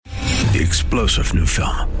The explosive new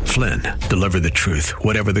film, Flynn, deliver the truth,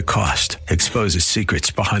 whatever the cost. Exposes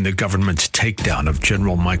secrets behind the government's takedown of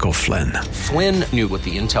General Michael Flynn. Flynn knew what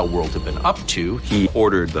the intel world had been up to. He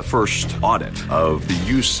ordered the first audit of the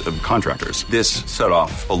use of contractors. This set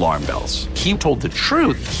off alarm bells. He told the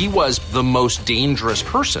truth. He was the most dangerous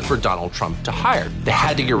person for Donald Trump to hire. They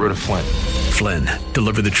had to get rid of Flynn. Flynn,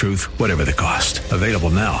 deliver the truth, whatever the cost. Available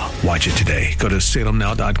now. Watch it today. Go to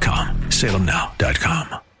salemnow.com.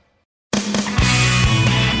 salemnow.com.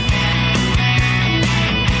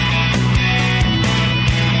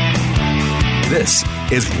 This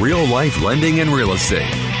is Real Life Lending and Real Estate,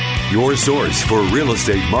 your source for real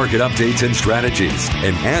estate market updates and strategies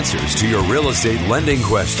and answers to your real estate lending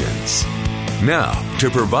questions. Now, to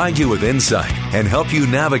provide you with insight and help you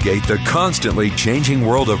navigate the constantly changing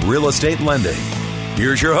world of real estate lending,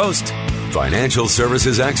 here's your host, financial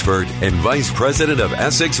services expert and Vice President of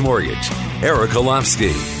Essex Mortgage, Eric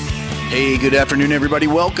Olofsky. Hey, good afternoon, everybody.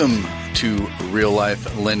 Welcome to Real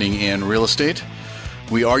Life Lending and Real Estate.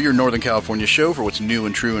 We are your Northern California show for what's new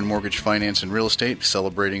and true in mortgage finance and real estate,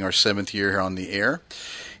 celebrating our 7th year here on the air.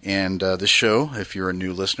 And this show, if you're a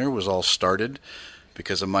new listener, was all started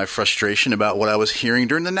because of my frustration about what I was hearing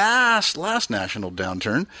during the last national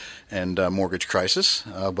downturn and mortgage crisis,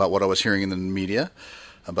 about what I was hearing in the media,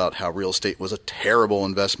 about how real estate was a terrible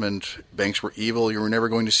investment, banks were evil, you were never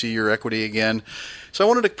going to see your equity again. So I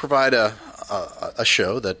wanted to provide a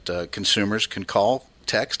show that consumers can call,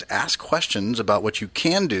 text, ask questions about what you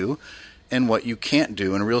can do and what you can't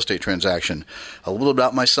do in a real estate transaction. A little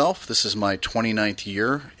about myself. This is my 29th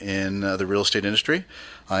year in the real estate industry.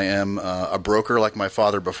 I am a broker like my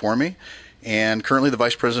father before me, and currently the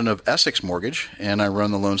Vice President of Essex Mortgage, and I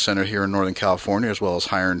run the loan center here in Northern California, as well as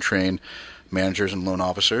hire and train managers and loan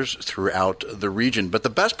officers throughout the region. But the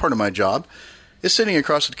best part of my job is sitting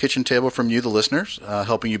across the kitchen table from you, the listeners,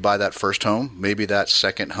 helping you buy that first home, maybe that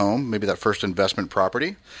second home, maybe that first investment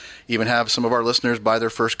property. Even have some of our listeners buy their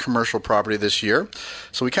first commercial property this year.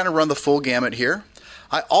 So we kind of run the full gamut here.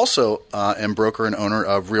 I also am broker and owner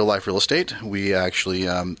of Real Life Real Estate. We actually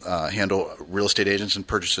handle real estate agents and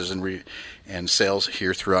purchases and sales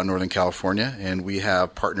here throughout Northern California, and we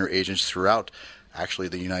have partner agents throughout actually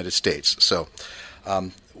the United States. So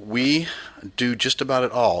we do just about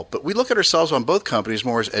it all, but we look at ourselves on both companies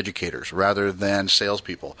more as educators rather than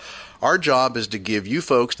salespeople. Our job is to give you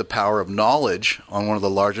folks the power of knowledge on one of the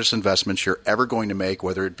largest investments you're ever going to make,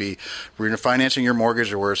 whether it be refinancing your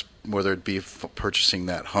mortgage or whether it be purchasing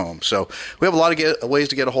that home. So we have a lot of ways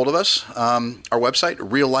to get a hold of us. Our website,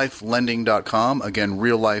 reallifelending.com. Again,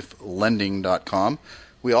 reallifelending.com.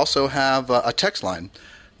 We also have a text line,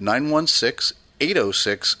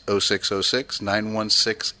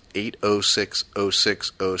 916-806-0606,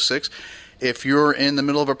 916-806-0606. If you're in the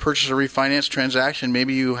middle of a purchase or refinance transaction,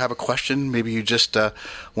 maybe you have a question, maybe you just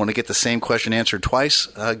want to get the same question answered twice,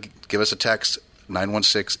 give us a text,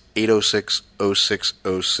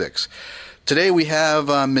 916-806-0606. Today we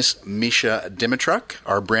have Miss Misha Dimitruk,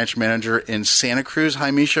 our branch manager in Santa Cruz. Hi,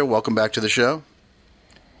 Misha. Welcome back to the show.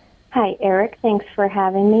 Hi, Eric. Thanks for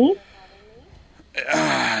having me.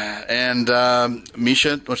 And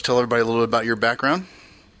Misha, let's tell everybody a little bit about your background.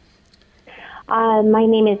 My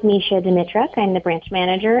name is Misha Dimitruk. I'm the branch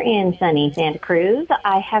manager in sunny Santa Cruz.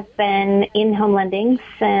 I have been in home lending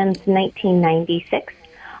since 1996.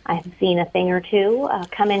 I have seen a thing or two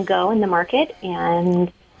come and go in the market and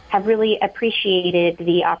have really appreciated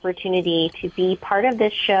the opportunity to be part of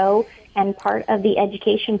this show and part of the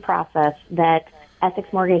education process that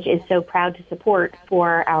Essex Mortgage is so proud to support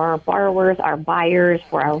for our borrowers, our buyers,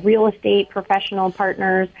 for our real estate professional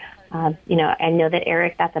partners. I know that,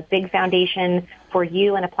 Eric, that's a big foundation for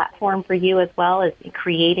you and a platform for you as well, as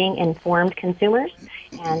creating informed consumers.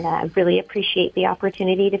 And I really appreciate the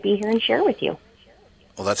opportunity to be here and share with you.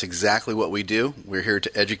 Well, that's exactly what we do. We're here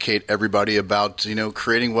to educate everybody about,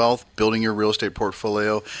 creating wealth, building your real estate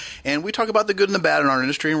portfolio. And we talk about the good and the bad in our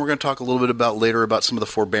industry, and we're going to talk a little bit later about some of the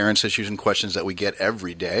forbearance issues and questions that we get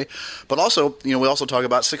every day. But also, we also talk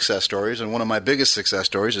about success stories, and one of my biggest success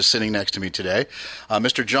stories is sitting next to me today,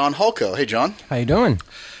 Mr. John Hulko. Hey, John. How you doing?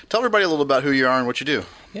 Tell everybody a little about who you are and what you do.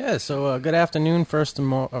 Yeah, so good afternoon, first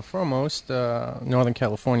and foremost, Northern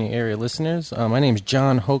California area listeners. My name is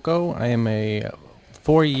John Hulko. I am a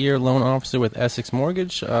 4-year loan officer with Essex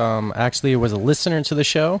Mortgage. Actually, I was a listener to the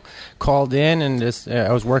show, called in, and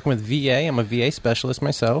I was working with VA. I'm a VA specialist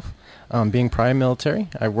myself, being prior military.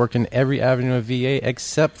 I worked in every avenue of VA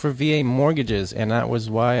except for VA mortgages, and that was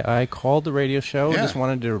why I called the radio show. Yeah. I just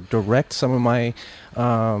wanted to direct some of my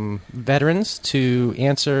veterans to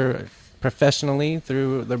answer professionally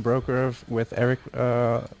through the broker with Eric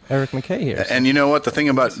McKay here. And you know what? The thing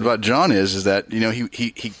about John is that,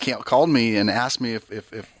 he called me and asked me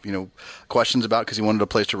if questions about, because he wanted a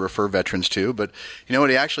place to refer veterans to. But you know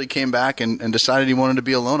what? He actually came back and decided he wanted to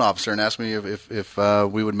be a loan officer and asked me if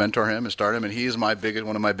we would mentor him and start him. And he is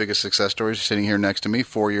one of my biggest success stories. He's sitting here next to me,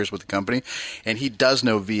 4 years with the company, and he does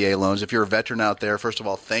know VA loans. If you're a veteran out there, first of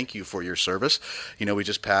all, thank you for your service. We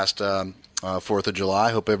just passed 4th of July.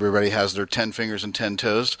 I hope everybody has their 10 fingers and 10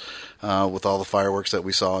 toes with all the fireworks that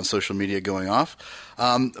we saw on social media going off.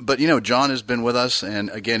 But John has been with us, and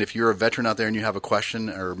again, if you're a veteran out there and you have a question,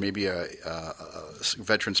 or maybe a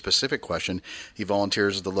veteran-specific question, he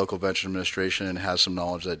volunteers at the local Veteran Administration and has some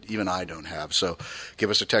knowledge that even I don't have. So give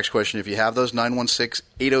us a text question if you have those,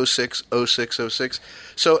 916-806-0606.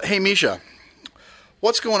 So, hey, Misha,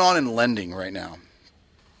 what's going on in lending right now?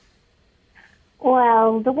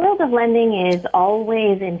 Well, the world of lending is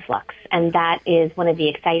always in flux, and that is one of the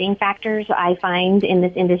exciting factors I find in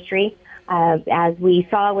this industry. As we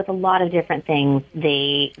saw with a lot of different things,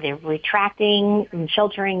 the retracting and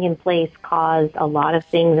sheltering in place caused a lot of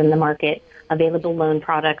things in the market, available loan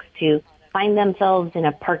products, to find themselves in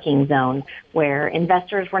a parking zone where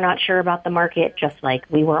investors were not sure about the market, just like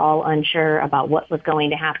we were all unsure about what was going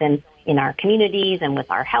to happen in our communities and with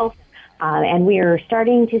our health. And we are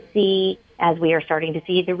starting to see, as we are starting to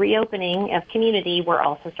see the reopening of community, we're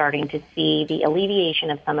also starting to see the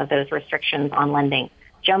alleviation of some of those restrictions on lending.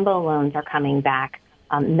 Jumbo loans are coming back.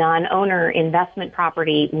 Non-owner investment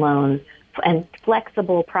property loans and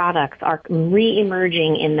flexible products are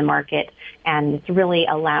re-emerging in the market, and it's really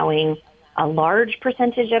allowing a large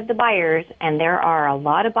percentage of the buyers, and there are a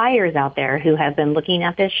lot of buyers out there who have been looking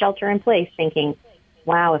at this shelter in place thinking,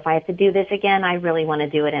 wow, if I have to do this again, I really want to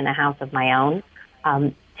do it in a house of my own,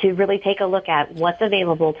 to really take a look at what's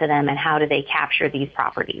available to them and how do they capture these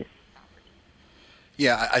properties.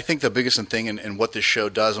 Yeah, I think the biggest thing and what this show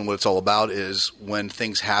does and what it's all about is when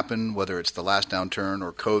things happen, whether it's the last downturn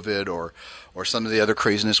or COVID or some of the other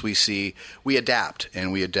craziness we see, we adapt,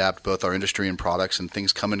 and we adapt both our industry and products, and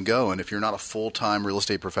things come and go. And if you're not a full-time real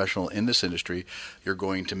estate professional in this industry, you're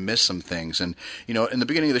going to miss some things. And, in the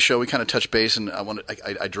beginning of the show, we kind of touched base, and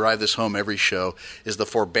I drive this home every show, is the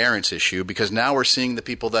forbearance issue, because now we're seeing the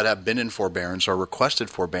people that have been in forbearance or requested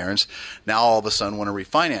forbearance now all of a sudden want to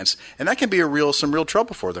refinance. And that can be some real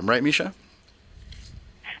trouble for them, right, Misha?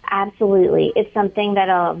 Absolutely. It's something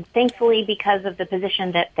that, thankfully, because of the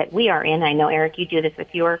position that we are in, I know, Eric, you do this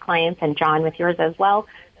with your clients, and John with yours as well,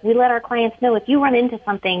 we let our clients know if you run into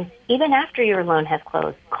something, even after your loan has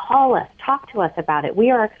closed, call us, talk to us about it.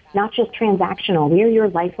 We are not just transactional. We are your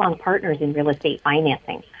lifelong partners in real estate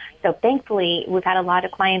financing. So thankfully, we've had a lot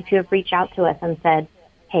of clients who have reached out to us and said,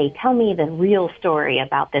 hey, tell me the real story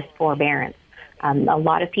about this forbearance. A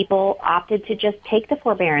lot of people opted to just take the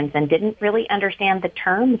forbearance and didn't really understand the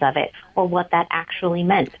terms of it or what that actually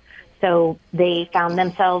meant. So they found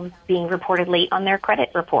themselves being reported late on their credit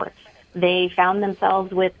reports. They found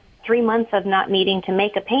themselves with 3 months of not needing to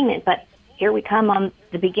make a payment, but here we come on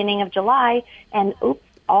the beginning of July, and oops,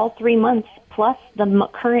 all 3 months plus the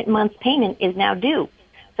current month's payment is now due.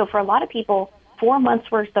 So for a lot of people, 4 months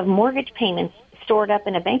worth of mortgage payments stored up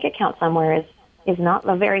in a bank account somewhere is not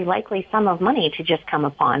a very likely sum of money to just come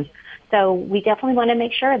upon. So we definitely want to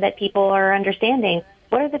make sure that people are understanding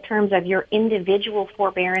what are the terms of your individual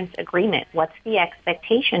forbearance agreement? What's the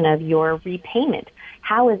expectation of your repayment?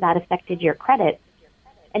 How has that affected your credit?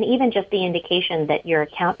 And even just the indication that your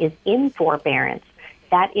account is in forbearance,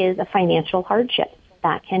 that is a financial hardship.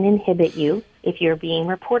 That can inhibit you if you're being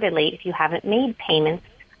reported late, if you haven't made payments.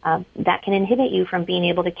 That can inhibit you from being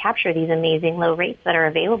able to capture these amazing low rates that are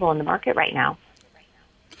available in the market right now.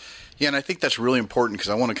 Yeah, and I think that's really important because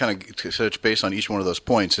I want to kind of touch base on each one of those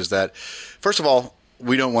points is that, first of all,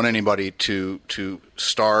 we don't want anybody to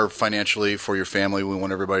starve financially for your family. We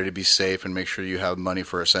want everybody to be safe and make sure you have money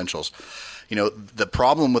for essentials. The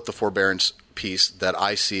problem with the forbearance piece that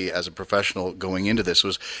I see as a professional going into this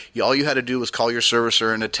was all you had to do was call your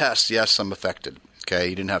servicer and attest, yes, I'm affected. Okay,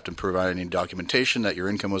 you didn't have to provide any documentation that your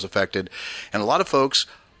income was affected. And a lot of folks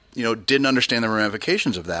didn't understand the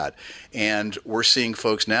ramifications of that. And we're seeing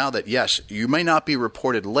folks now that, yes, you may not be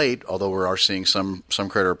reported late, although we are seeing some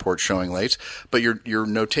credit reports showing late, but your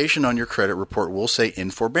notation on your credit report will say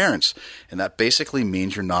in forbearance. And that basically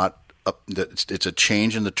means you're not it's a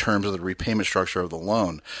change in the terms of the repayment structure of the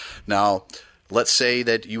loan. Now, let's say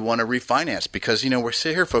that you want to refinance because,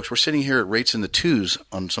 we're sitting here at rates in the 2s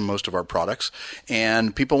on most of our products,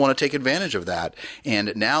 and people want to take advantage of that.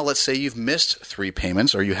 And now let's say you've missed 3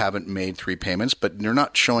 payments or you haven't made 3 payments, but you're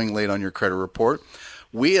not showing late on your credit report.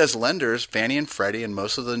 we as lenders, Fannie and Freddie, and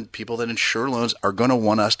most of the people that insure loans are going to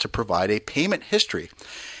want us to provide a payment history.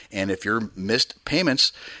 And if you're missed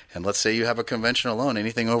payments, and let's say you have a conventional loan,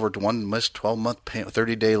 anything over one missed 12-month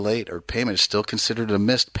 30-day late or payment is still considered a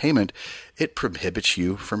missed payment, it prohibits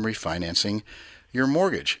you from refinancing your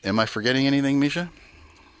mortgage. Am I forgetting anything, Misha?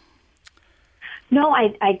 No,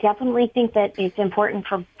 I definitely think that it's important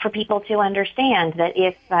for people to understand that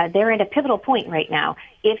if they're at a pivotal point right now,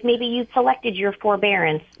 if maybe you selected your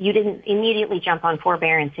forbearance, you didn't immediately jump on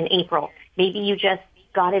forbearance in April. Maybe you just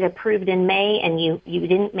got it approved in May and you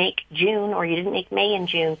didn't make June, or you didn't make May and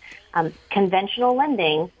June. Conventional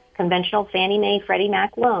lending, conventional Fannie Mae, Freddie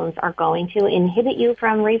Mac loans are going to inhibit you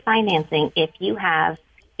from refinancing if you have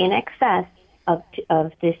in excess of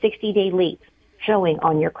the 60-day late showing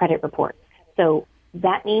on your credit report. So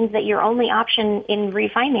that means that your only option in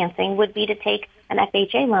refinancing would be to take an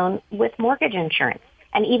FHA loan with mortgage insurance.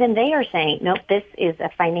 And even they are saying, nope, this is a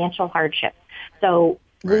financial hardship. So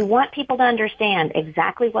we want people to understand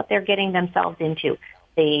exactly what they're getting themselves into.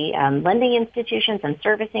 The lending institutions and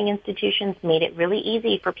servicing institutions made it really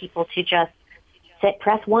easy for people to just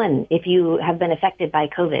press 1 if you have been affected by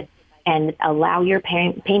COVID and allow your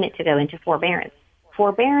payment to go into forbearance.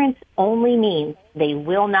 Forbearance only means they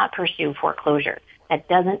will not pursue foreclosure. That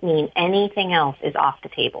doesn't mean anything else is off the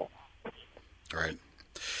table. Right.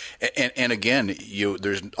 And again,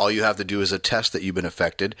 all you have to do is attest that you've been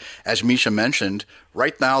affected. As Misha mentioned,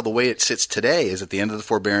 right now the way it sits today is at the end of the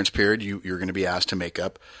forbearance period, you're going to be asked to make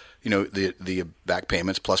up, the back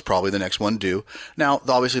payments plus probably the next one due. Now,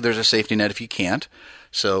 obviously, there's a safety net if you can't.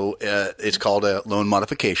 So it's called a loan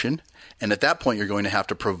modification. And at that point, you're going to have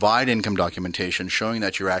to provide income documentation showing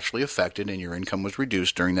that you're actually affected and your income was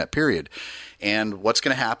reduced during that period. And what's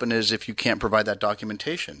going to happen is if you can't provide that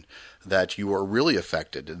documentation that you are really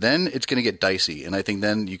affected, then it's going to get dicey. And I think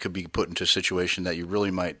then you could be put into a situation that you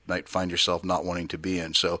really might find yourself not wanting to be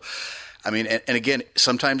in. So, I mean, and again,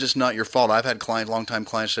 sometimes it's not your fault. I've had longtime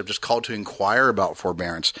clients that have just called to inquire about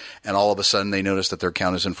forbearance, and all of a sudden they notice that their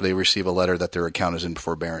account is in. They receive a letter that their account is in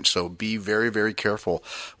forbearance. So be very, very careful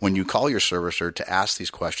when you call your servicer to ask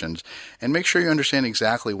these questions, and make sure you understand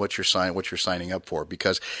exactly what you're signing up for,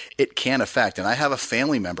 because it can affect. And I have a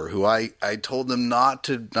family member who I told them not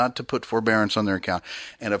to put forbearance on their account,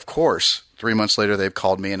 and of course, 3 months later they've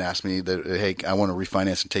called me and asked me that, hey, I want to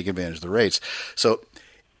refinance and take advantage of the rates. So,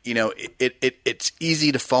 it's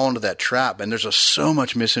easy to fall into that trap, and there's so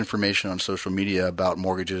much misinformation on social media about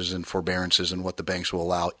mortgages and forbearances and what the banks will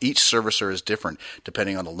allow. Each servicer is different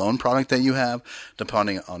depending on the loan product that you have,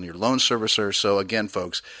 depending on your loan servicer. So again,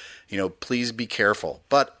 folks, please be careful.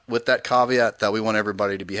 But with that caveat that we want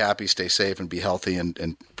everybody to be happy, stay safe, and be healthy,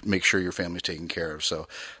 and make sure your family's taken care of. So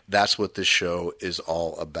that's what this show is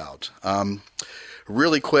all about.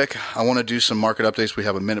 Really quick, I want to do some market updates. We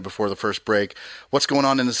have a minute before the first break. What's going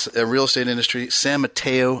on in this real estate industry? San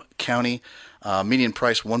Mateo County, median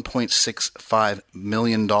price $1.65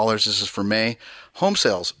 million. This is for May. Home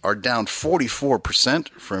sales are down 44%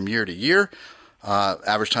 from year to year.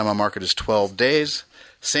 Average time on market is 12 days.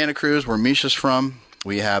 Santa Cruz, where Misha's from,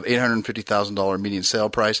 we have $850,000 median sale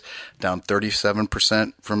price, down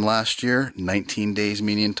 37% from last year, 19 days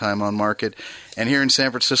median time on market. And here in San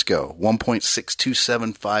Francisco,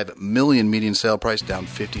 $1.6275 million median sale price, down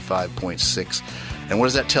 55.6%. And what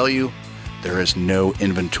does that tell you? There is no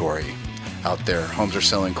inventory out there. Homes are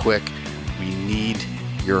selling quick. We need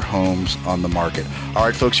your homes on the market. All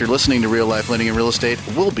right, folks, you're listening to Real Life Lending and Real Estate.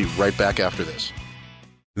 We'll be right back after this.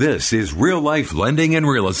 This is Real Life Lending and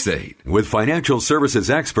Real Estate with financial services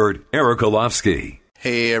expert Eric Olofsky.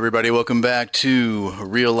 Hey, everybody. Welcome back to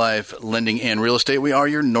Real Life Lending and Real Estate. We are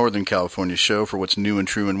your Northern California show for what's new and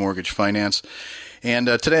true in mortgage finance. And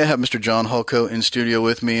today I have Mr. John Holko in studio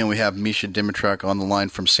with me, and we have Misha Dimitruk on the line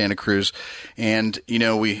from Santa Cruz. And,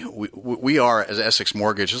 we are, as Essex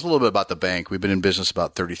Mortgage, just a little bit about the bank. We've been in business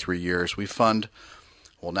about 33 years. We fund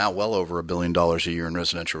now well over $1 billion a year in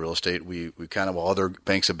residential real estate. We while other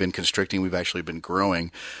banks have been constricting, we've actually been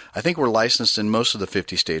growing. I think we're licensed in most of the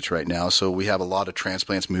 50 states right now, so we have a lot of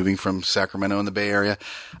transplants moving from Sacramento in the Bay Area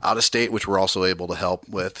out of state, which we're also able to help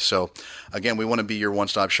with. So again, we want to be your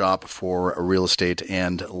one-stop shop for real estate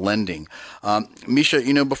and lending.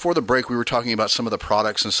 Misha, before the break, we were talking about some of the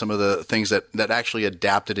products and some of the things that actually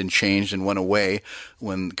adapted and changed and went away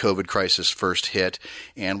when the COVID crisis first hit.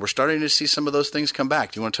 And we're starting to see some of those things come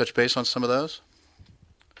back. Do you want to touch base on some of those?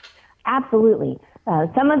 Absolutely.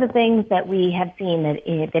 Some of the things that we have seen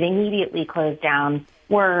that immediately closed down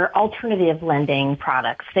were alternative lending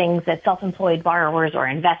products, things that self-employed borrowers or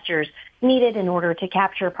investors needed in order to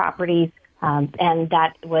capture properties, and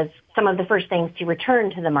that was some of the first things to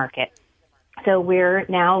return to the market. So we're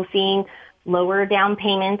now seeing lower down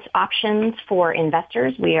payment options for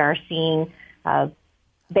investors. We are seeing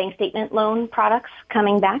bank statement loan products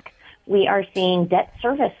coming back. We are seeing debt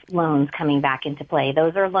service loans coming back into play.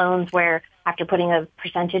 Those are loans where after putting a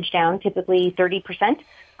percentage down, typically 30%,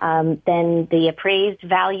 then the appraised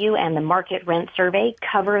value and the market rent survey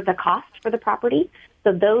cover the cost for the property.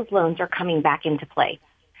 So those loans are coming back into play.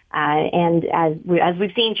 And as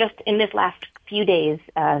we've seen just in this last few days,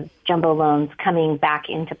 jumbo loans coming back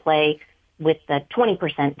into play with the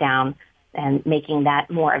 20% down and making that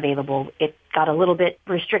more available. It got a little bit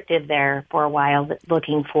restrictive there for a while,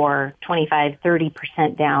 looking for 25,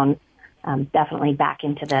 30% down, definitely back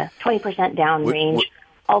into the 20% down range.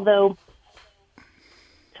 Although,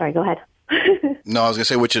 sorry, go ahead. No, I was going to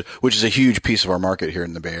say, which is a huge piece of our market here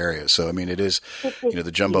in the Bay Area. So, I mean, it is,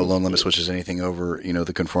 the jumbo loan limits, which is anything over,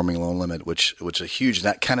 the conforming loan limit, which is a huge,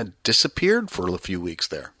 that kind of disappeared for a few weeks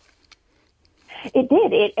there. It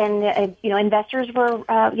did. Investors were,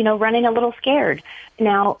 running a little scared.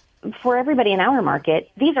 Now, for everybody in our market,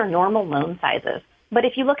 these are normal loan sizes. But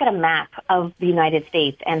if you look at a map of the United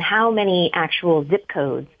States and how many actual zip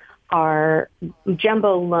codes are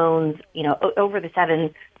jumbo loans, over the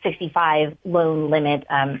 765 loan limit,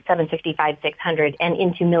 765, 600, and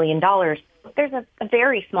into $1 million, there's a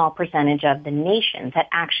very small percentage of the nation that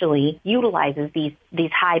actually utilizes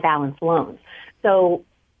these high balance loans. So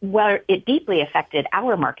where it deeply affected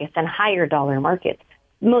our markets and higher dollar markets,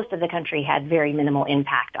 most of the country had very minimal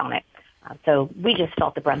impact on it. So we just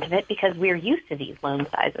felt the brunt of it because we're used to these loan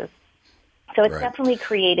sizes. So it's definitely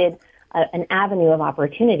created an avenue of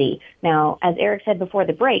opportunity. Now, as Eric said before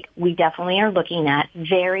the break, we definitely are looking at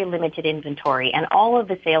very limited inventory and all of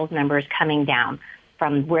the sales numbers coming down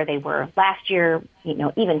from where they were last year,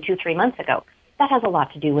 even 2-3 months ago. That has a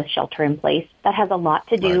lot to do with shelter in place. That has a lot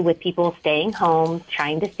to do with people staying home,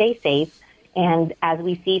 trying to stay safe. And as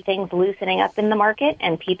we see things loosening up in the market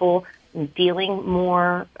and people feeling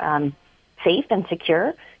more safe and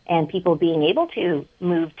secure and people being able to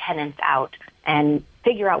move tenants out and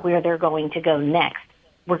figure out where they're going to go next,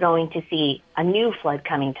 we're going to see a new flood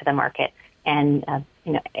coming to the market. And,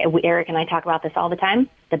 Eric and I talk about this all the time.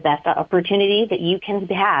 The best opportunity that you can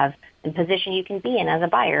have and position you can be in as a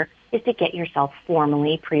buyer is to get yourself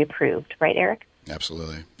formally pre-approved. Right, Eric?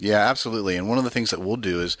 Absolutely. Yeah, absolutely. And one of the things that we'll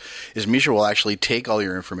do is Misha will actually take all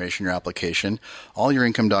your information, your application, all your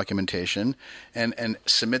income documentation, and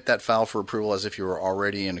submit that file for approval as if you were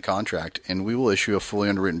already in a contract. And we will issue a fully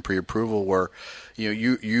underwritten pre-approval where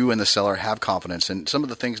you and the seller have confidence. And some of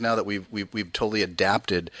the things now that we've totally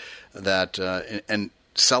adapted that and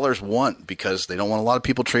sellers want, because they don't want a lot of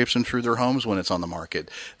people traipsing through their homes when it's on the market.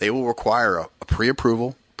 They will require a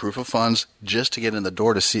pre-approval, proof of funds, just to get in the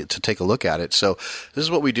door to take a look at it. So this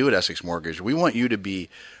is what we do at Essex Mortgage. We want you to be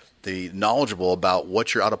knowledgeable about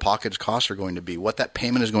what your out-of-pocket costs are going to be, what that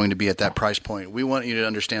payment is going to be at that price point. We want you to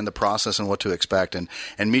understand the process and what to expect, and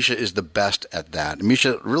Misha is the best at that.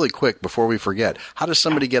 Misha, really quick, before we forget, how does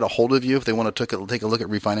somebody get a hold of you if they want to take a look at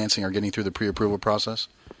refinancing or getting through the pre-approval process?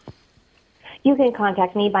 You can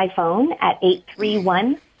contact me by phone at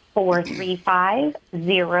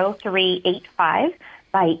 831-435-0385,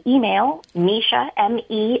 by email, Misha,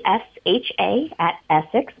 MESHA, at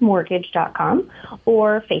EssexMortgage.com,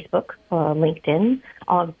 or Facebook or LinkedIn.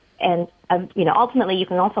 Ultimately, you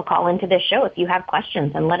can also call into this show if you have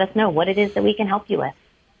questions and let us know what it is that we can help you with.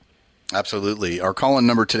 Absolutely. Our call-in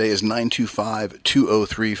number today is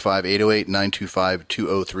 925-203-5808,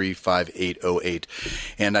 925-203-5808.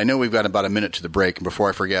 And I know we've got about a minute to the break. And before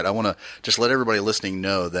I forget, I want to just let everybody listening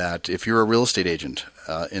know that if you're a real estate agent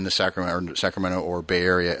in the Sacramento or Bay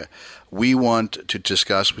Area, we want to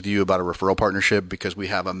discuss with you about a referral partnership because we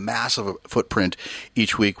have a massive footprint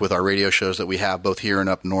each week with our radio shows that we have both here and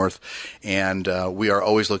up north. And we are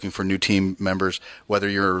always looking for new team members, whether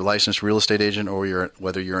you're a licensed real estate agent or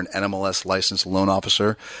whether you're an NMLS licensed loan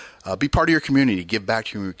officer. Be part of your community. Give back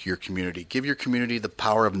to your community. Give your community the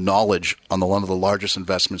power of knowledge on one of the largest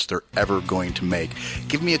investments they're ever going to make.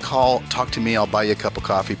 Give me a call. Talk to me. I'll buy you a cup of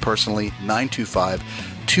coffee personally.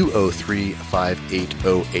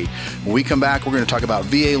 925-203-5808. When we come back, we're going to talk about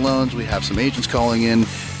VA loans. We have some agents calling in.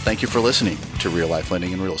 Thank you for listening to Real Life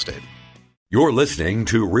Lending and Real Estate. You're listening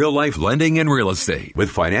to Real Life Lending and Real Estate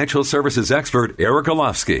with financial services expert Eric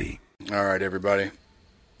Olofsky. All right, everybody.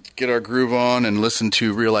 Get our groove on and listen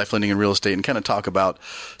to Real Life Lending and Real Estate and kind of talk about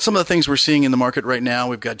some of the things we're seeing in the market right now.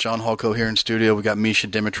 We've got John Holko here in studio. We've got Misha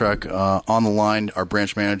Dimitruk on the line, our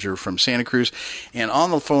branch manager from Santa Cruz. And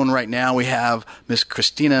on the phone right now, we have Miss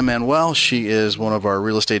Christina Manuel. She is one of our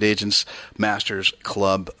Real Estate Agents Masters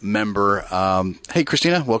Club member. Hey,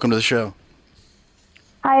 Christina, welcome to the show.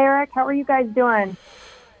 Hi, Eric. How are you guys doing?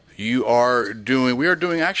 We are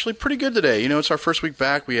doing actually pretty good today. You know, it's our first week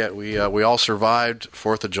back. We all survived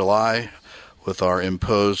 4th of July with our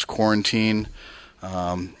imposed quarantine. We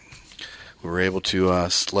were able to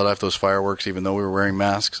let off those fireworks even though we were wearing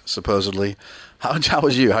masks, supposedly. How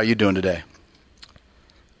was you? How are you doing today?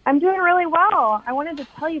 I'm doing really well. I wanted to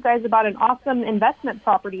tell you guys about an awesome investment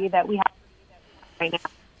property that we have right now.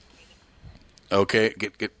 Okay,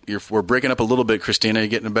 we're breaking up a little bit, Christina. You're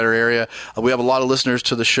getting a better area. We have a lot of listeners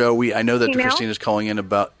to the show. I know that Christina's calling in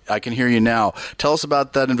about. I can hear you now. Tell us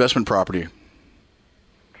about that investment property.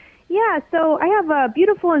 Yeah, so I have a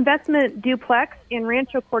beautiful investment duplex in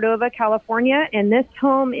Rancho Cordova, California, and this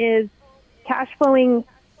home is cash flowing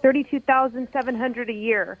 $32,700 a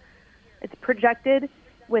year. It's projected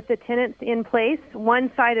with the tenants in place.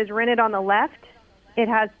 One side is rented on the left. It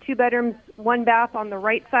has 2 bedrooms, 1 bath on the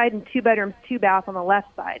right side, and 2 bedrooms, 2 bath on the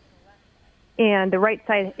left side. And the right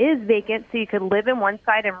side is vacant, so you could live in one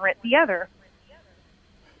side and rent the other.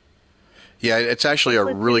 Yeah, it's actually a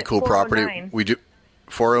really cool property. We do.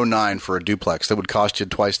 $409 for a duplex. That would cost you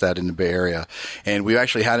twice that in the Bay Area. And we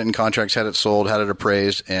actually had it in contracts, had it sold, had it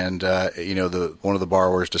appraised, and one of the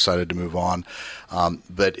borrowers decided to move on.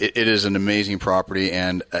 But it is an amazing property.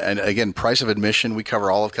 And again, price of admission, we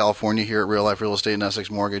cover all of California here at Real Life Real Estate and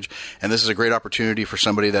Essex Mortgage. And this is a great opportunity for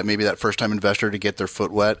somebody that maybe that first-time investor to get their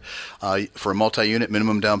foot wet. For a multi-unit,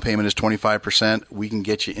 minimum down payment is 25%. We can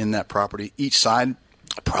get you in that property. Each side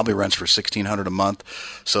probably rents for $1,600 a month.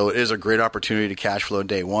 So it is a great opportunity to cash flow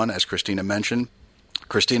day one, as Christina mentioned.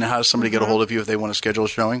 Christina, how does somebody get a hold of you if they want to schedule a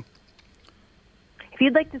showing? If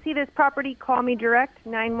you'd like to see this property, call me direct,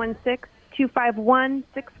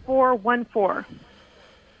 916-251-6414.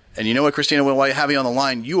 And you know what, Christina, while I have you on the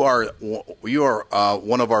line, you are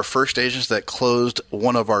one of our first agents that closed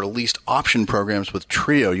one of our leased option programs with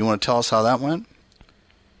Trio. You want to tell us how that went?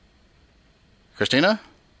 Christina?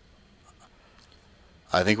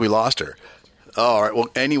 I think we lost her. All right. Well,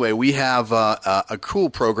 anyway, we have a cool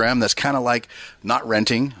program that's kind of like not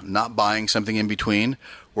renting, not buying, something in between,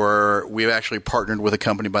 where we've actually partnered with a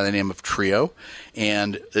company by the name of Trio.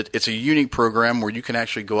 And it's a unique program where you can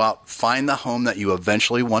actually go out, find the home that you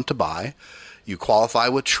eventually want to buy. You qualify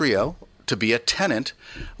with Trio to be a tenant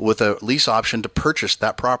with a lease option to purchase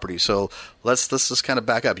that property. So let's just kind of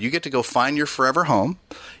back up. You get to go find your forever home,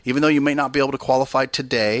 even though you may not be able to qualify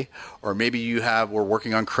today, or maybe we're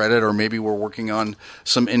working on credit, or maybe we're working on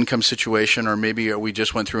some income situation, or maybe we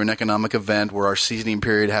just went through an economic event where our seasoning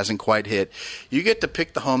period hasn't quite hit. You get to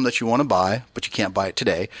pick the home that you want to buy, but you can't buy it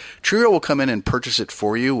today. Trio will come in and purchase it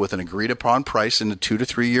for you with an agreed upon price in a 2 to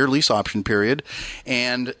 3 year lease option period,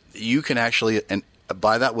 and you can actually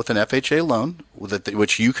buy that with an FHA loan,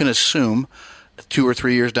 which you can assume 2 or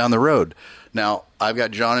 3 years down the road. Now, I've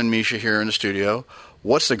got John and Misha here in the studio.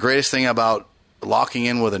 What's the greatest thing about locking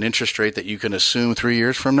in with an interest rate that you can assume 3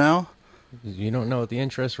 years from now? You don't know what the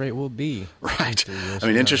interest rate will be. Right. I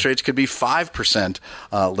mean, interest rates could be 5%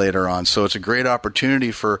 later on. So it's a great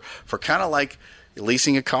opportunity for kind of like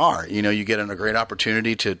leasing a car. You know, you get a great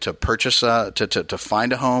opportunity to purchase, to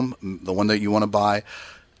find a home, the one that you want to buy,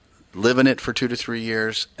 live in it for 2 to 3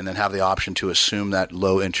 years, and then have the option to assume that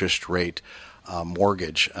low interest rate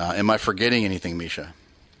mortgage. Am I forgetting anything, Misha?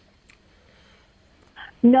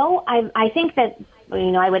 No, I think that,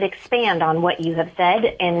 I would expand on what you have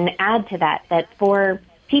said and add to that for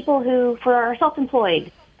people for our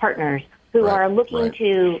self-employed partners who are looking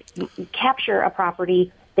to capture a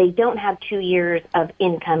property, they don't have 2 years of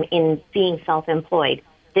income in being self-employed.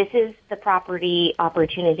 This is the property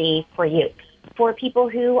opportunity for you. For people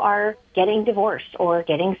who are getting divorced or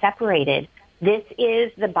getting separated, this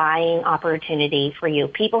is the buying opportunity for you.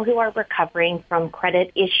 People who are recovering from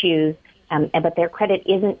credit issues, but their credit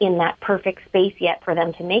isn't in that perfect space yet for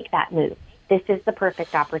them to make that move. This is the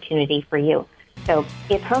perfect opportunity for you. So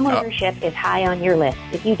if homeownership is high on your list,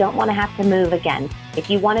 if you don't want to have to move again, if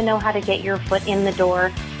you want to know how to get your foot in the door,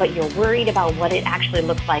 but you're worried about what it actually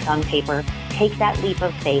looks like on paper, take that leap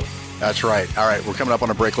of faith. That's right. All right, we're coming up on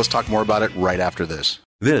a break. Let's talk more about it right after this.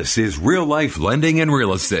 This is Real Life Lending and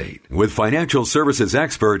Real Estate with financial services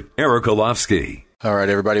expert Eric Olofsky. All right,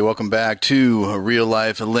 everybody, welcome back to Real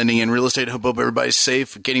Life Lending and Real Estate. Hope everybody's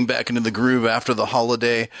safe, getting back into the groove after the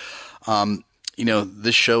holiday.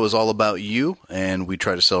 This show is all about you, and we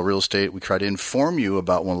try to sell real estate. We try to inform you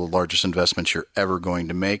about one of the largest investments you're ever going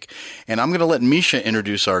to make. And I'm going to let Misha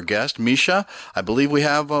introduce our guest. Misha, I believe we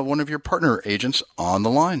have one of your partner agents on the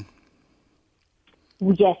line.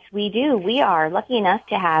 Yes, we do. We are lucky enough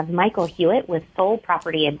to have Michael Hewitt with Soul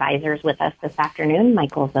Property Advisors with us this afternoon.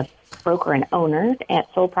 Michael's a broker and owner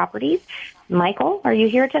at Soul Properties. Michael, are you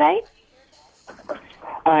here today?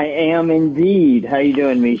 I am indeed. How you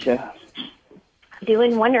doing, Misha?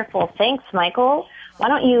 Doing wonderful. Thanks, Michael. Why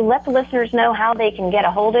don't you let the listeners know how they can get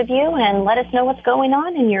a hold of you and let us know what's going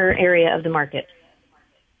on in your area of the market?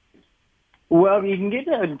 Well, you can get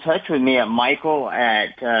in touch with me at Michael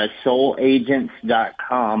at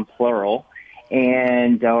soulagents.com, plural,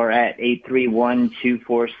 and or at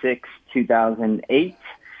 831-246-2008.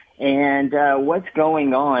 And what's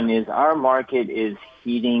going on is our market is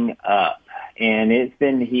heating up, and it's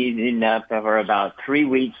been heating up for about 3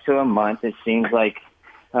 weeks to a month. It seems like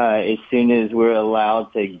as soon as we're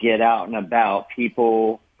allowed to get out and about,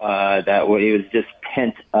 people it was just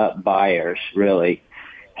pent-up buyers, really,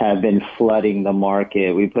 have been flooding the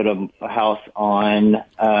market. We put a house on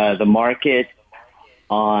the market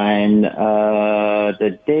on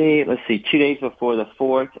the day, 2 days before the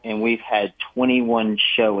 4th, and we've had 21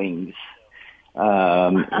 showings,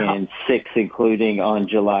 and 6 including on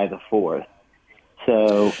July the 4th.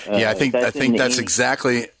 So I think that's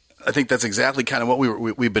exactly kind of what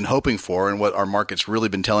we've been hoping for, and what our market's really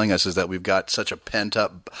been telling us is that we've got such a pent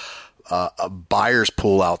up a buyer's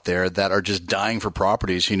pool out there that are just dying for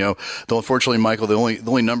properties. Though unfortunately, Michael, the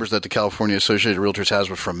only numbers that the California Associated Realtors has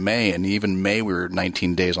were from May, and even May we were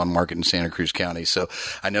 19 days on market in Santa Cruz County. So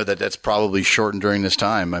I know that that's probably shortened during this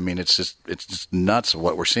time. I mean, it's just nuts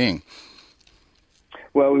what we're seeing.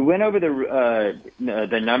 Well, we went over the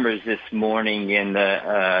numbers this morning in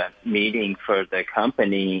the meeting for the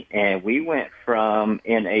company, and we went from,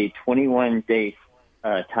 in a 21-day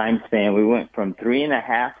time span, we went from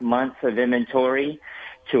 3.5 months of inventory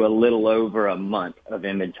to a little over a month of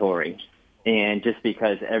inventory. And just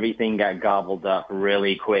because everything got gobbled up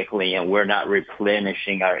really quickly, and we're not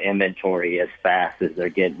replenishing our inventory as fast as they're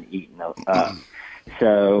getting eaten up.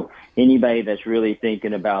 So anybody that's really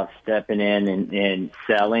thinking about stepping in and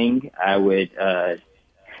selling, I would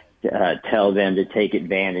tell them to take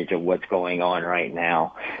advantage of what's going on right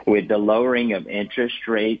now. With the lowering of interest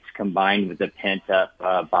rates combined with the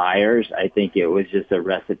pent-up buyers, I think it was just a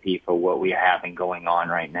recipe for what we're having going on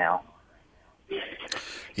right now.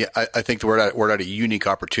 Yeah, I think we're at a unique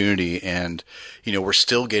opportunity, and we're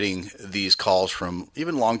still getting these calls from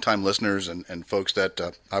even longtime listeners and folks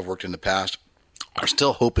that I've worked in the past are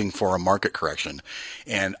still hoping for a market correction.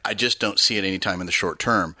 And I just don't see it anytime in the short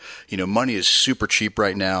term. Money is super cheap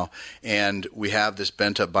right now, and we have this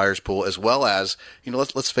bent up buyers pool, as well as,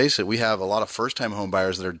 let's face it, we have a lot of first time home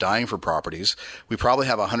buyers that are dying for properties. We probably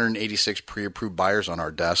have 186 pre-approved buyers on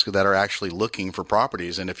our desk that are actually looking for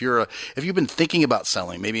properties. And if you've been thinking about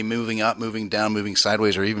selling, maybe moving up, moving down, moving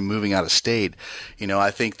sideways, or even moving out of state,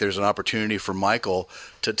 I think there's an opportunity for Michael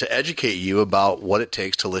to educate you about what it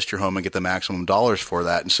takes to list your home and get the maximum dollars for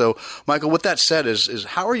that. And so, Michael, with that said, is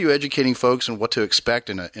how are you educating folks and what to expect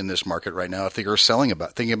in this market right now if they are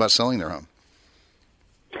thinking about selling their home?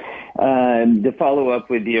 To follow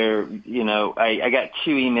up with your, I got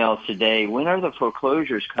 2 emails today. When are the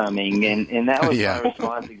foreclosures coming? And that was my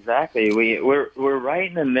response exactly. We're right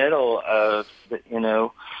in the middle of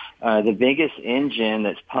the biggest engine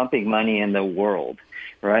that's pumping money in the world.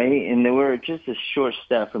 Right? And we're just a short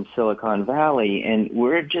step from Silicon Valley, and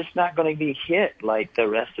we're just not going to be hit like the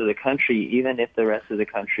rest of the country, even if the rest of the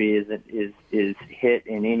country is hit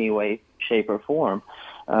in any way, shape, or form,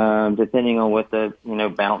 depending on what the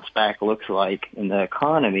bounce back looks like in the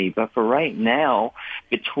economy. But for right now,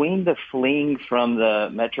 between the fleeing from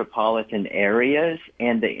the metropolitan areas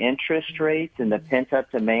and the interest rates and the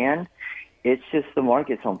pent-up demand, it's just the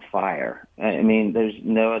market's on fire. I mean, there's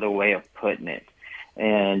no other way of putting it.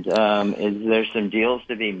 And is there some deals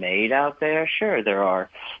to be made out there? Sure, there are.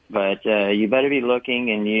 But you better be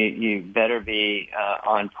looking, and you better be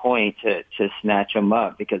on point to snatch them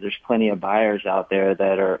up, because there's plenty of buyers out there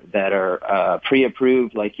that are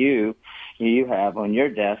pre-approved like you have on your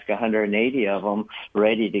desk, 180 of them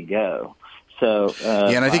ready to go. So,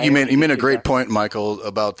 and I think you made a great point, Michael,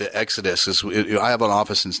 about the exodus. I have an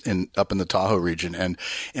office up in the Tahoe region, and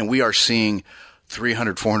we are seeing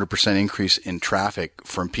 300-400% increase in traffic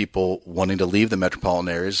from people wanting to leave the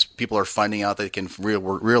metropolitan areas. People are finding out they can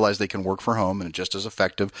realize they can work from home, and it's just as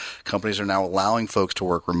effective. Companies are now allowing folks to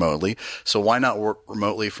work remotely. So why not work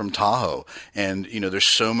remotely from Tahoe? And, there's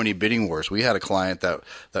so many bidding wars. We had a client that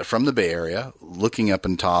from the Bay Area looking up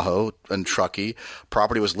in Tahoe and Truckee,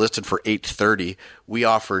 property was listed for $830. We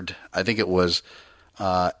offered, I think it was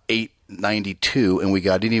 $892, and we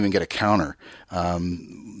didn't even get a counter.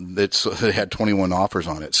 They had 21 offers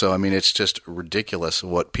on it. So, I mean, it's just ridiculous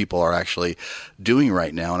what people are actually doing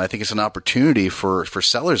right now. And I think it's an opportunity for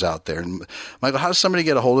sellers out there. And Michael, how does somebody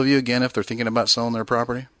get a hold of you again if they're thinking about selling their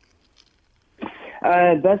property?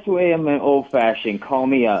 That's the way I'm an old-fashioned. Call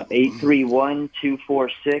me up,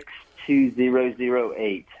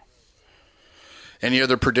 831-246-2008. Any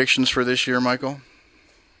other predictions for this year, Michael?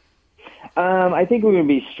 I think we're going to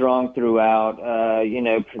be strong throughout.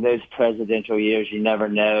 For those presidential years, you never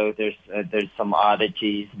know. There's some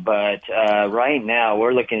oddities, but right now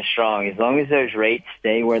we're looking strong. As long as those rates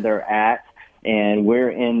stay where they're at, and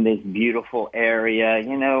we're in this beautiful area.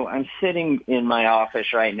 I'm sitting in my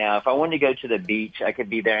office right now. If I wanted to go to the beach, I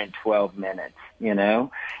could be there in 12 minutes.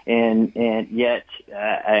 And yet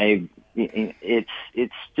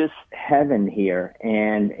it's just heaven here,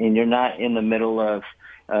 and you're not in the middle of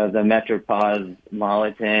the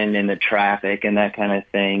metropolitan and the traffic and that kind of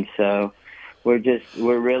thing. So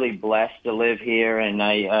we're really blessed to live here, and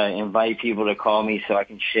I invite people to call me so I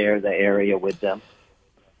can share the area with them.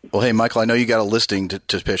 Well, hey, Michael, I know you got a listing to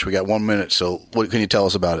pitch. We got 1 minute, so what can you tell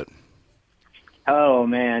us about it? Oh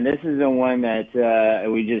man, this is the one that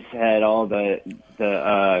we just had all the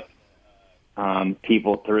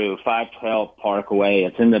people through. 512 Parkway.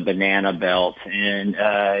 It's in the Banana Belt, and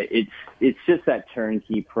it's just that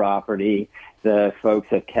turnkey property. The folks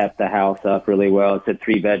have kept the house up really well. It's a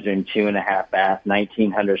 3-bedroom, 2.5 bath,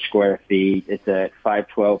 1,900 square feet. It's at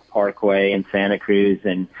 512 Parkway in Santa Cruz,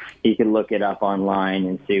 and you can look it up online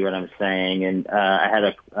and see what I'm saying. And I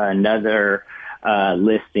had another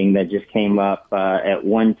listing that just came up at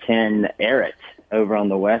 110 Errett over on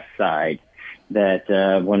the west side that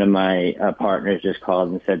one of my partners just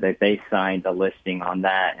called and said that they signed the listing on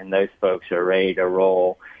that, and those folks are ready to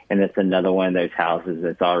roll. And it's another one of those houses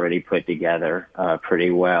that's already put together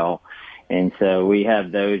pretty well. And so we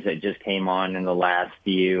have those that just came on in the last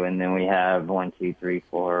few, and then we have 1, 2, 3,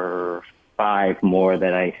 4, 5 more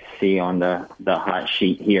that I see on the hot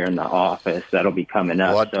sheet here in the office that'll be coming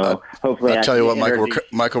up. Well, hopefully I'll tell you what,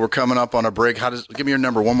 Michael, we're coming up on a break. Give me your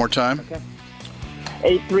number one more time. Okay.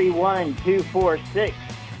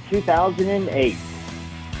 831-246-2008.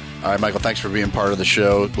 All right, Michael, thanks for being part of the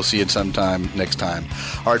show. We'll see you sometime next time.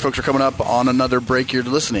 All right, folks, we're coming up on another break. You're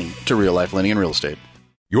listening to Real Life Lending and Real Estate.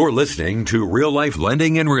 You're listening to Real Life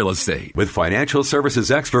Lending and Real Estate with financial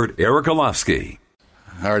services expert Eric Olofsky.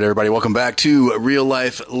 All right, everybody, welcome back to Real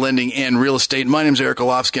Life Lending and Real Estate. My name is Eric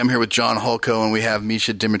Olofsky. I'm here with John Hulko, and we have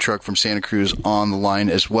Misha Dimitruk from Santa Cruz on the line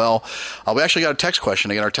as well. We actually got a text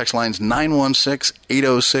question. Again, our text line's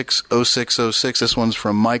 916-806-0606. This one's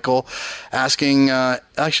from Michael asking,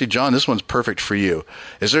 actually, John, this one's perfect for you.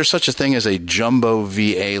 Is there such a thing as a jumbo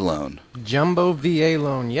VA loan? Jumbo VA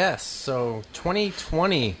loan, yes. So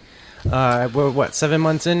 2020. We're 7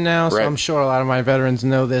 months in now, so right. I'm sure a lot of my veterans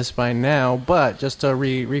know this by now, but just to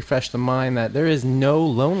refresh the mind that there is no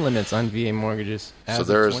loan limits on VA mortgages. So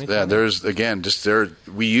there's again,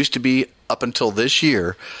 we used to be, up until this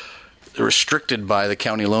year, restricted by the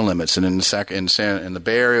county loan limits, and in the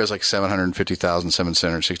Bay Area it was like $750,000,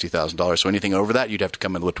 $760,000. So anything over that, you'd have to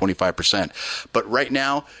come in with 25%. But right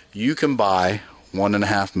now, you can buy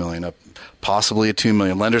 $1.5 million up, possibly a $2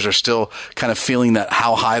 million. Lenders are still kind of feeling that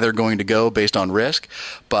how high they're going to go based on risk,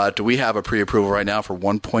 but we have a pre-approval right now for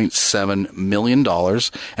 $1.7 million.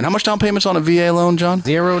 And how much down payment's on a VA loan, John?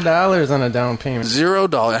 $0 on a down payment.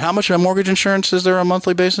 $0. And how much mortgage insurance is there on a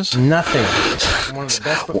monthly basis? Nothing. One of the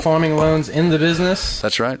best performing loans in the business.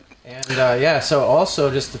 That's right. And so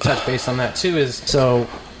also just to touch base on that too is, so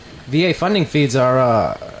VA funding fees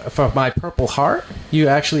are, for my Purple Heart, you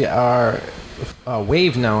actually are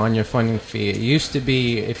waived now on your funding fee. It used to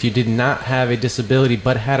be if you did not have a disability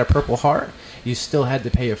but had a Purple Heart, you still had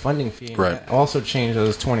to pay your funding fee. Right. That also changed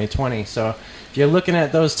as 2020. So if you're looking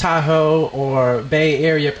at those Tahoe or Bay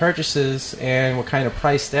Area purchases and we're kind of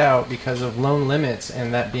priced out because of loan limits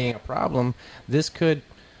and that being a problem, this could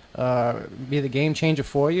be the game changer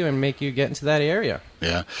for you and make you get into that area.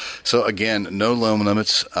 Yeah. So again, no loan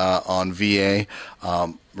limits on VA.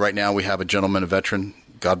 Right now we have a gentleman, a veteran,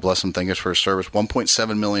 God bless him, thank us for his service,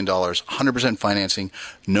 $1.7 million, 100% financing,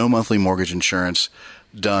 no monthly mortgage insurance,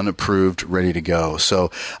 done, approved, ready to go.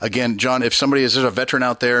 So again, John, if there's a veteran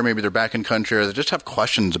out there, maybe they're back in country, or they just have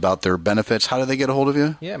questions about their benefits, how do they get a hold of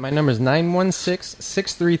you? Yeah, my number is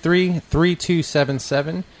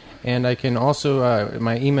 916-633-3277. And I can also,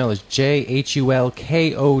 my email is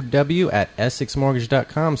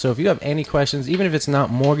jhulkow@essexmortgage.com. So if you have any questions, even if it's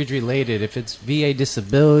not mortgage related, if it's VA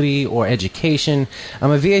disability or education,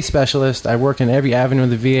 I'm a VA specialist. I work in every avenue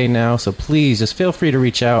of the VA now, so please just feel free to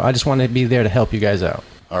reach out. I just want to be there to help you guys out.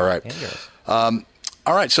 All right.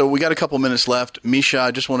 All right, so we got a couple minutes left. Misha, I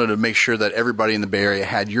just wanted to make sure that everybody in the Bay Area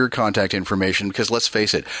had your contact information because let's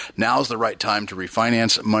face it, now's the right time to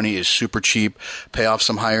refinance. Money is super cheap. Pay off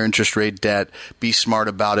some higher interest rate debt. Be smart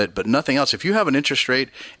about it, but nothing else. If you have an interest rate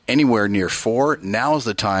anywhere near 4, now is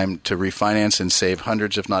the time to refinance and save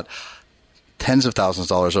hundreds, if not tens of thousands of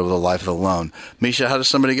dollars over the life of the loan. Misha, how does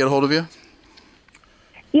somebody get a hold of you?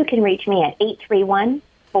 You can reach me at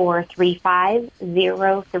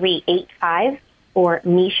 831-435-0385 or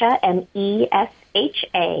Misha,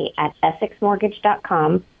 MESHA, at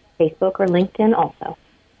EssexMortgage.com, Facebook or LinkedIn also.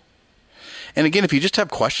 And again, if you just have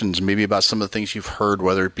questions maybe about some of the things you've heard,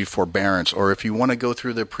 whether it be forbearance or if you want to go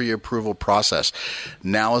through the pre-approval process,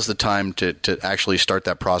 now is the time to actually start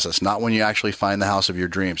that process, not when you actually find the house of your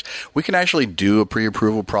dreams. We can actually do a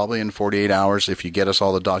pre-approval probably in 48 hours if you get us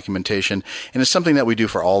all the documentation, and it's something that we do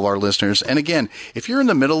for all of our listeners. And again, if you're in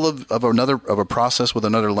the middle of a process with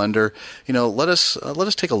another lender, let us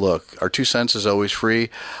take a look. Our 2 cents is always free.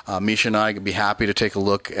 Misha and I can be happy to take a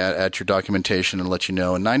look at your documentation and let you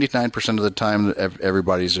know. And 99% of the time,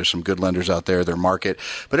 there's some good lenders out there, their market,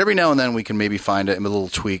 but every now and then we can maybe find a little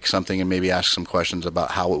tweak, something, and maybe ask some questions about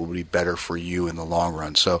how it would be better for you in the long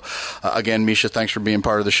run. So again, Misha, thanks for being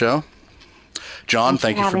part of the show. John,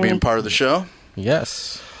 thank you for being part of the show.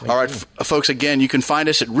 Yes. All right, folks, again, you can find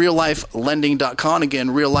us at reallifelending.com. Again,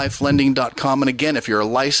 reallifelending.com. And again, if you're a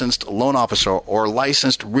licensed loan officer or a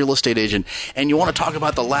licensed real estate agent and you want to talk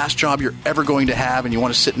about the last job you're ever going to have and you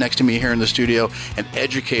want to sit next to me here in the studio and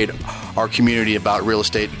educate our community about real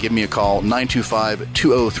estate, give me a call,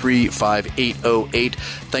 925-203-5808.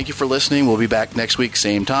 Thank you for listening. We'll be back next week,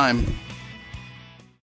 same time.